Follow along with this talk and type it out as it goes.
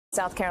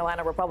South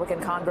Carolina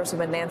Republican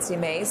Congresswoman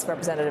Mace,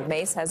 Representative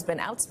Mace, has been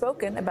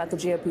outspoken about the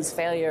GOP's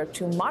failure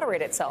to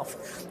moderate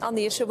itself on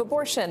the issue of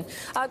abortion.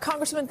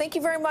 Congresswoman, thank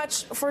you very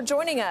much for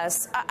joining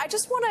us. I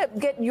just want to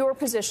get your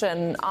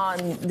position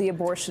on the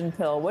abortion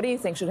pill. What do you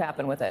think should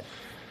happen with it?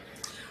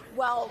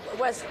 Well,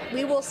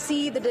 we will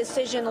see the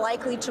decision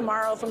likely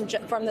tomorrow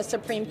from the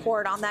Supreme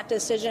Court on that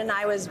decision.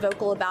 I was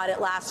vocal about it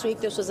last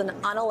week. This was an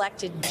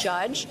unelected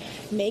judge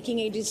making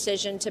a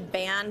decision to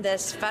ban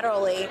this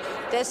federally.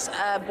 This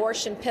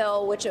abortion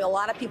pill, which a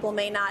lot of people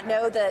may not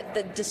know, that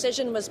the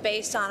decision was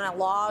based on a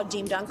law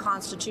deemed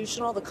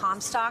unconstitutional, the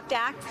Comstock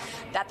Act,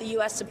 that the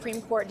U.S.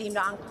 Supreme Court deemed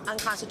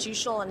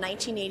unconstitutional in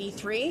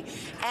 1983.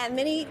 And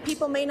many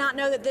people may not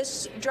know that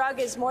this drug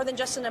is more than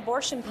just an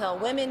abortion pill.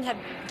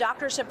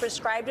 Doctors have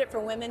prescribed it for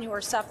women who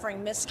are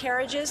suffering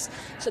miscarriages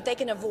so that they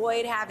can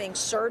avoid having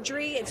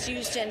surgery. It's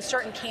used in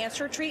certain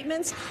cancer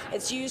treatments.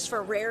 It's used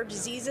for rare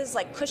diseases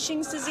like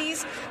Cushing's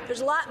disease. There's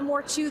a lot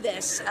more to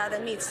this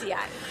than meets the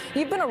eye.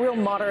 You've been a real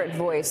moderate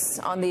voice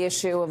on the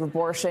issue of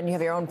abortion. You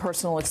have your own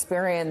personal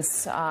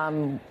experience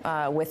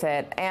with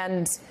it.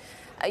 And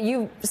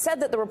you said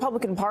that the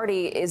Republican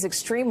Party is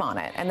extreme on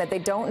it and that they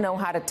don't know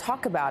how to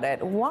talk about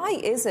it. Why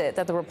is it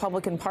that the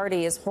Republican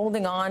Party is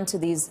holding on to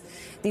these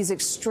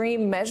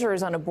extreme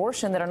measures on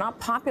abortion that are not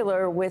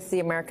popular with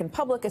the American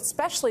public,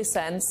 especially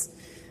since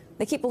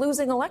they keep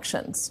losing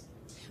elections?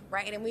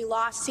 Right, and we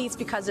lost seats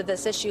because of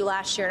this issue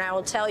last year, and I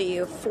will tell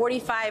you,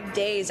 45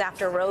 days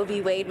after Roe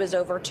v. Wade was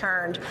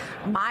overturned,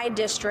 my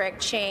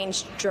district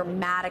changed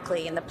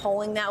dramatically. In the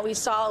polling that we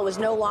saw, it was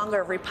no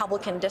longer a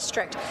Republican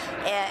district.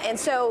 And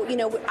so, you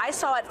know, I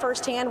saw it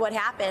firsthand what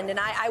happened, and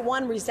I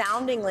won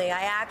resoundingly.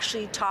 I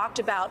actually talked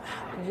about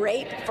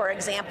rape, for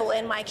example,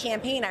 in my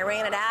campaign. I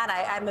ran an ad.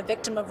 I'm a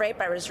victim of rape.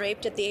 I was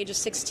raped at the age of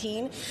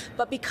 16.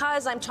 But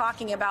because I'm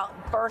talking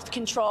about birth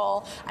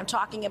control, I'm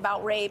talking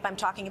about rape, I'm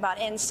talking about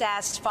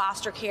incest,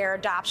 foster care,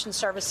 adoption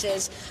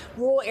services,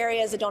 rural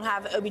areas that don't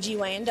have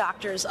OBGYN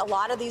doctors, a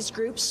lot of these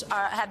groups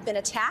have been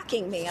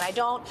attacking me. And I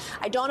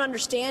don't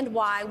understand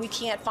why we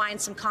can't find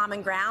some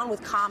common ground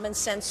with common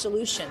sense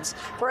solutions.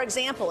 For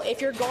example,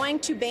 if you're going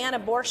to ban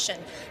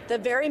abortion, the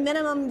very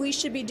minimum we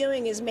should be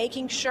doing is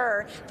making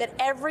sure that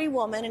every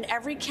woman in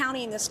every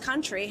county in this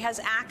country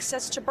has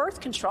access to birth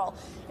control.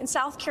 In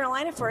South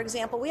Carolina, for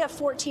example, we have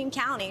 14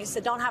 counties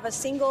that don't have a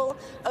single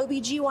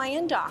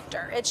OBGYN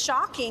doctor. It's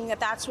shocking that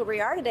that's where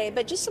we are today,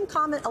 but just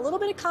a little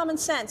bit of common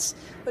sense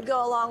would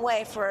go a long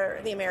way for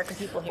the American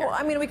people here. Well,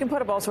 I mean, we can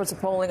put up all sorts of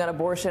polling on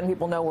abortion.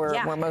 People know where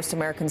most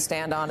Americans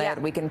stand on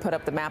it. We can put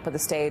up the map of the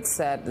states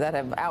that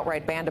have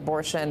outright banned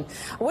abortion.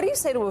 What do you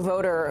say to a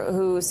voter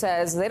who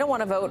says they don't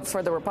want to vote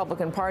for the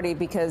Republican Party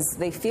because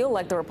they feel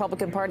like the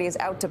Republican Party is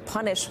out to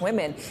punish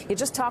women? You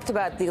just talked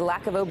about the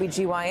lack of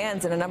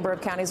OBGYNs in a number of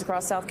counties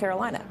across South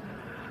Carolina.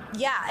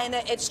 Yeah, and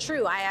it's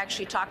true. I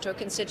actually talked to a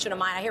constituent of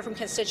mine. I hear from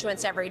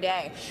constituents every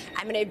day.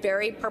 I'm in a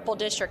very purple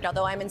district.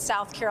 Although I'm in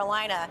South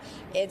Carolina,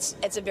 it's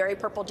a very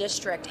purple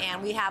district,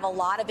 and we have a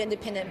lot of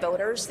independent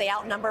voters. They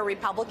outnumber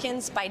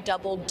Republicans by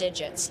double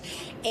digits.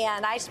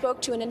 And I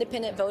spoke to an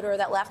independent voter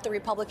that left the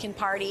Republican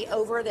Party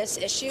over this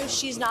issue.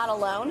 She's not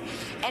alone,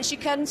 and she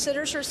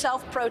considers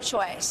herself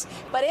pro-choice.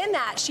 But in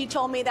that, she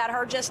told me that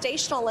her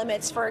gestational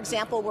limits, for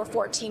example, were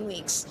 14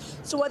 weeks.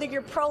 So whether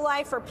you're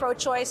pro-life or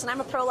pro-choice, and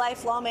I'm a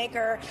pro-life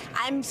lawmaker,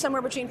 I'm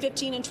somewhere between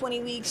 15 and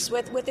 20 weeks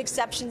with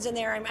exceptions in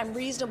there. I'm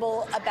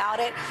reasonable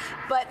about it.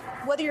 But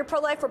whether you're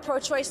pro-life or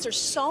pro-choice,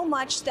 there's so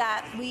much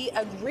that we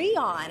agree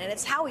on, and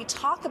it's how we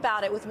talk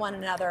about it with one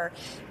another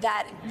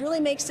that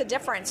really makes a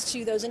difference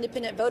to those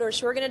independent voters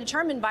who are going to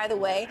determine, by the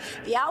way,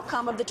 the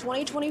outcome of the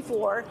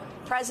 2024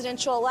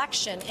 presidential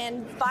election.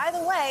 And by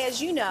the way,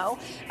 as you know,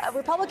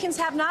 Republicans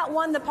have not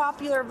won the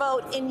popular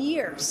vote in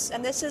years,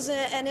 and this is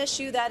an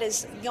issue that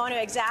is going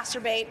to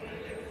exacerbate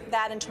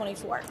that in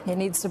 24. You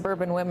need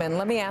suburban women.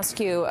 Let me ask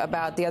you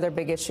about the other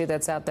big issue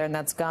that's out there, and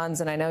that's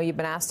guns. And I know you've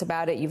been asked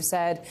about it. You've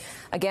said,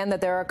 again,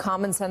 that there are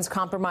common sense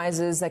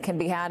compromises that can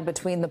be had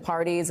between the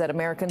parties that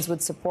Americans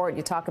would support.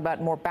 You talk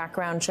about more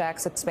background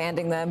checks,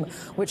 expanding them,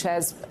 which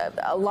has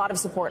a lot of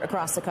support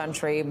across the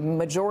country,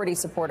 majority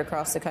support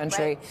across the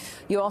country.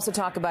 Right. You also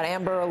talk about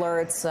Amber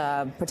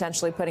Alerts,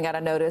 potentially putting out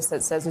a notice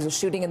that says there's a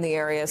shooting in the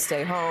area,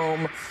 stay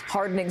home,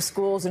 hardening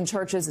schools and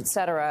churches, et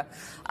cetera.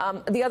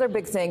 The other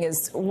big thing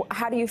is,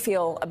 how do you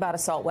feel about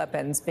assault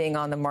weapons being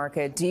on the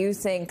market? Do you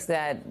think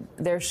that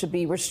there should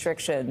be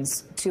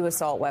restrictions to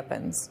assault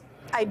weapons?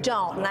 I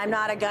don't, and I'm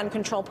not a gun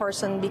control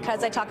person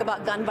because I talk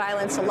about gun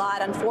violence a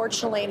lot.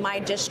 Unfortunately, my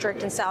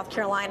district in South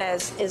Carolina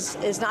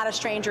is not a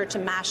stranger to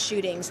mass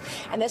shootings,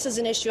 and this is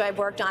an issue I've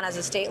worked on as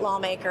a state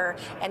lawmaker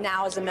and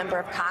now as a member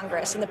of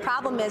Congress. And the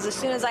problem is, as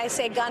soon as I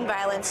say gun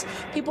violence,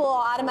 people will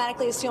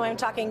automatically assume I'm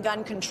talking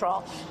gun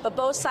control. But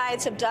both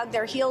sides have dug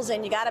their heels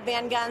in. You got to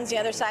ban guns. The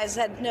other side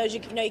said, no,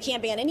 you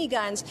can't ban any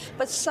guns.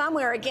 But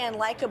somewhere, again,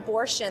 like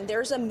abortion,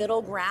 there's a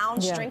middle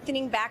ground,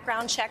 strengthening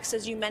background checks,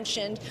 as you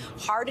mentioned,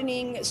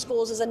 hardening school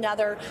schools is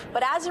another.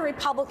 But as a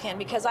Republican,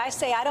 because I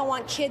say I don't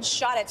want kids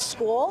shot at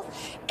school,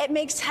 it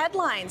makes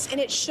headlines, and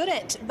it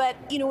shouldn't. But,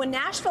 you know, when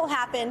Nashville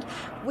happened,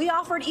 we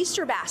offered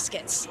Easter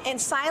baskets, and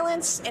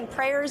silence and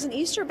prayers and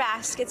Easter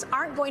baskets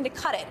aren't going to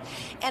cut it.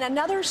 And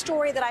another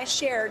story that I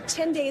shared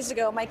 10 days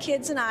ago, my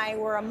kids and I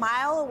were a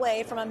mile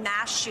away from a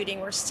mass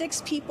shooting where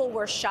 6 people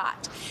were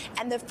shot.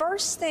 And the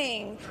first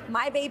thing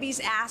my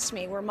babies asked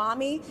me were,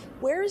 Mommy,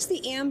 where's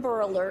the Amber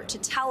Alert to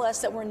tell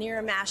us that we're near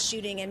a mass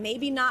shooting and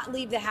maybe not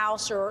leave the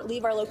house or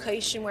leave our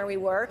location where we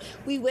were?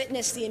 We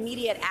witnessed the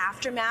immediate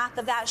aftermath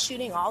of that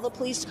shooting, all the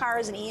police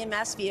cars and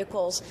EMS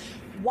vehicles.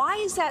 Why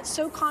is that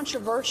so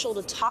controversial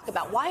to talk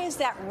about? Why is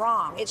that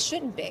wrong? It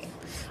shouldn't be.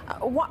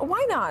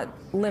 Why not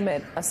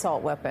limit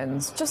assault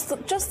weapons? Just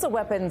the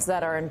weapons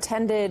that are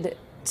intended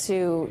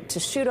to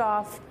shoot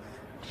off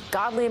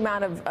godly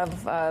amount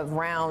of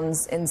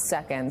rounds in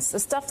seconds. The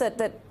stuff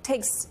that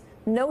takes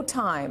no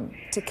time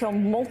to kill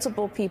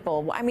multiple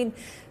people. I mean,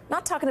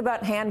 not talking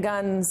about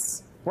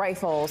handguns,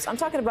 rifles. I'm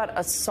talking about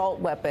assault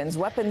weapons,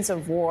 weapons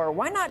of war.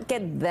 Why not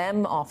get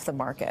them off the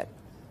market?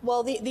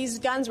 Well, these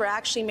guns were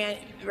actually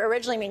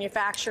originally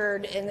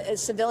manufactured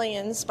as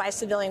civilians, by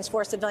civilians,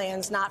 for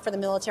civilians, not for the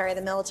military.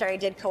 The military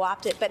did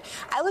co-opt it. But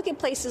I look at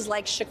places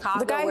like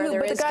Chicago where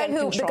there is gun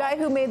control. The guy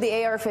who made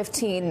the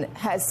AR-15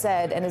 has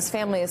said, and his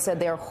family has said,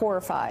 they are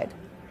horrified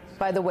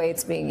by the way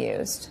it's being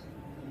used.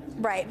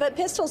 Right, but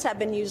pistols have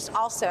been used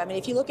also. I mean,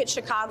 if you look at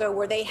Chicago,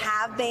 where they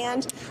have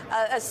banned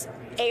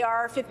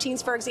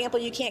AR-15s, for example,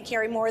 you can't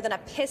carry more than a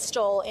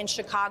pistol in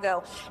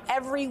Chicago.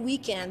 Every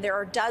weekend, there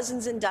are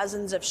dozens and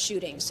dozens of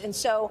shootings. And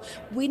so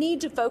we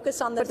need to focus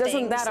on the things. But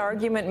isn't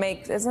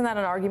that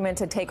an argument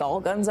to take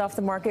all guns off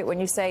the market? When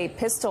you say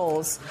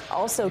pistols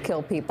also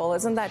kill people,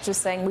 isn't that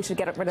just saying we should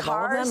get rid of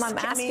all of them? I'm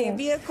asking.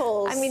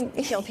 Vehicles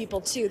kill people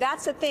too.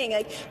 That's the thing.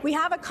 Like, we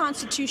have a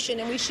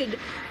constitution, and we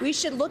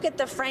should look at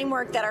the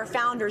framework that our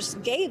founders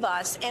gave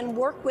us and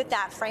work with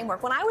that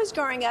framework. When I was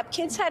growing up,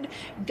 kids had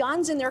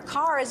guns in their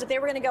cars if they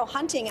were going to go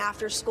hunting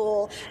after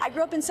school. I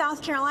grew up in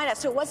South Carolina,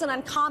 so it wasn't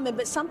uncommon,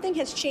 but something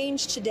has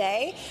changed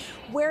today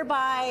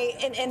whereby,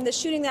 in the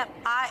shooting that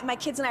my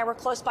kids and I were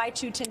close by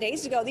to 10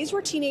 days ago, these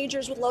were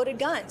teenagers with loaded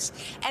guns.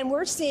 And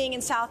we're seeing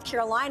in South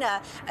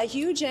Carolina a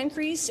huge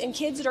increase in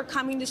kids that are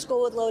coming to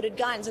school with loaded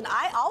guns. And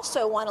I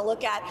also want to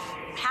look at,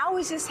 how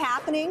is this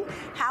happening?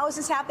 How is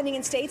this happening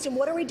in states, and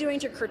what are we doing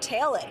to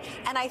curtail it?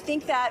 And I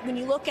think that when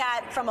you look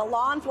at, from a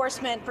law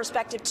enforcement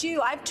perspective too,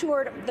 I've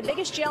toured the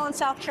biggest jail in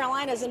South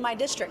Carolina is in my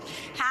district.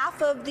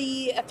 Half of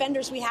the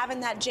offenders we have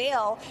in that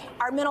jail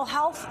have mental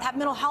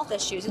health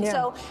issues. And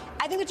so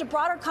I think it's a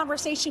broader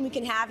conversation we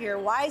can have here.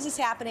 Why is this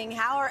happening?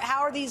 How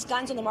are these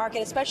guns on the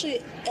market,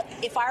 especially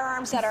if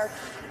firearms that are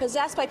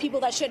possessed by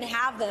people that shouldn't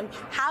have them?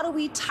 How do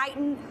we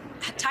tighten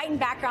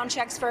background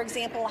checks, for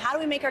example? How do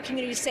we make our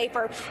communities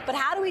safer? But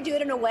how do we do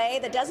it in a way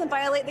that doesn't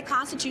violate the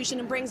Constitution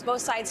and brings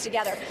both sides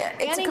together?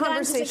 Banning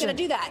guns isn't going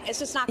to do that. It's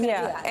just not going to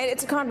do that.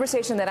 It's a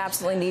conversation that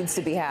absolutely needs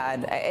to be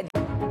had.